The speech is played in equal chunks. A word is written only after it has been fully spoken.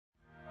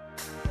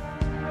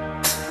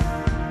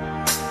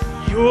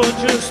You're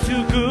just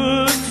too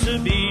good to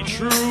be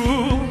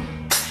true.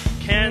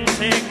 Can't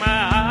take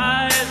my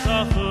eyes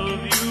off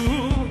of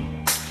you.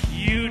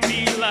 You'd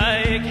be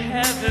like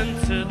heaven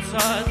to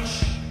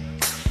touch.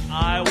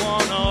 I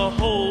wanna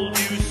hold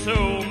you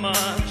so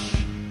much.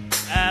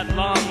 At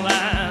long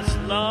last,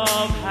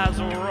 love has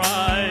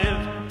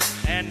arrived,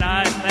 and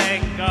I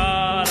thank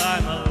God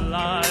I'm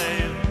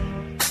alive.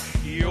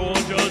 You're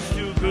just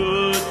too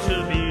good to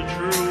be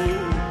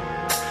true.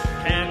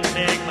 Can't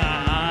take my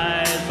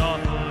eyes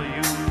off of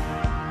you.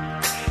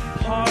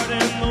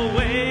 Pardon the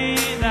way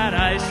that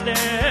I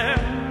stare.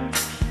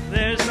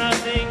 There's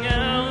nothing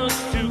else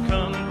to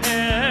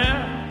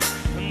compare.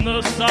 And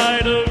the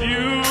sight of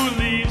you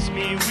leaves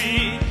me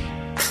weak.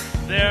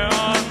 There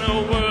are no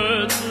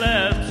words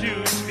left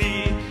to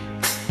speak.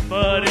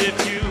 But if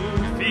you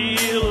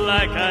feel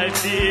like I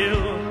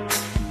feel,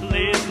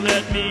 please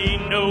let me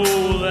know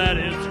that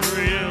it's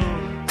real.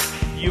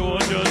 You're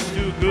just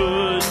too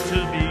good to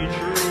be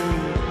true.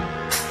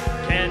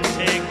 Can't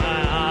take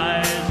my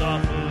eyes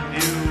off of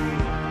you.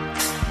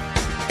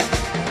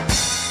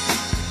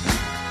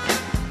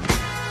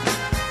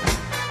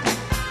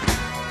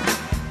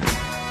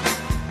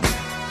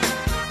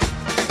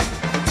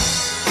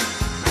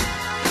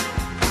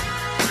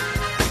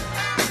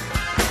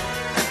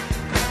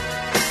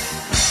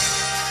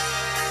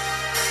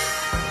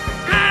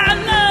 I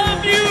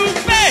love you,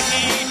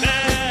 baby,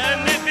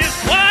 and if it's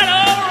quite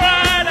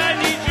alright, I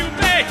need you,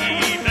 baby,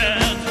 to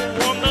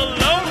warm the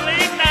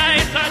lonely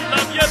nights. I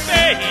love you,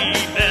 baby.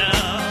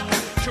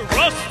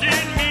 Trust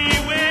in me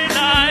when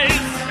I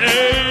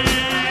say,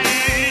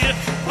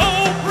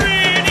 oh,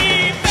 pretty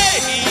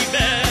baby,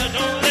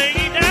 don't lay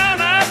down,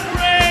 I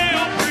pray.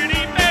 Oh,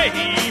 pretty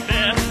baby,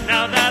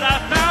 now that I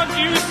found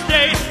you,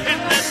 stay and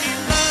let me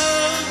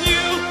love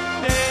you,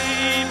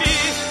 baby.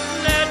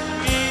 Let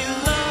me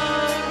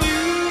love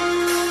you.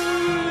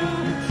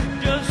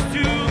 Just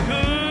too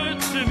good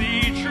to be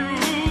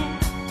true.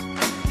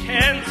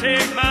 Can't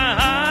take my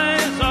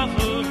eyes off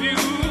of you.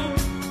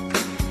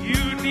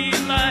 You'd be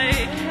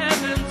like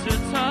heaven to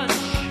touch.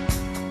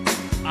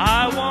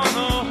 I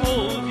wanna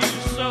hold you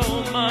so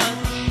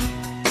much.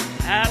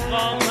 At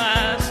long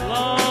last,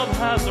 love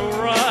has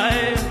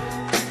arrived,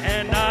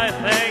 and I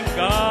thank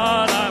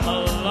God I'm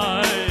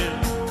alive.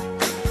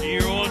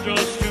 You're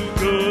just too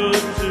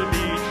good to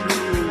be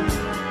true.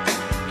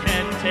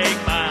 Can't take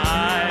my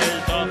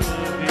eyes off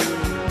of you.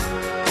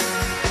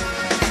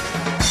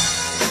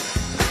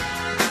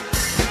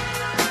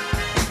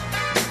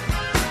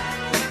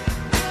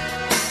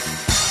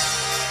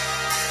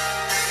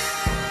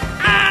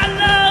 I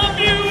love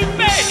you,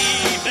 baby,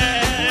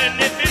 and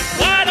if it's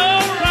quite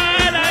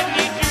alright, I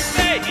need you,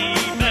 baby,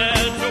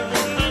 to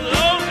warm the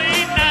lonely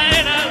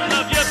night. I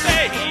love you,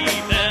 baby.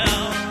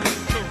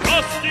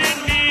 Trust in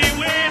me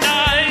when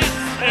I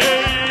say,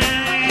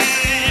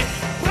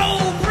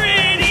 oh,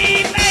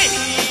 pretty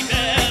baby,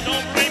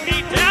 don't bring me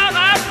down,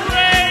 I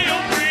pray.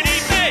 Oh, pretty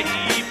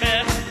baby,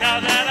 now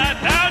that I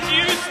found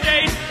you,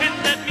 stay and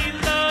let me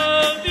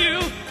love you,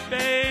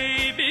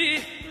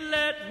 baby.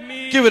 Let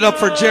me Give it up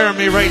for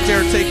Jeremy right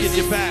there taking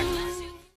you back.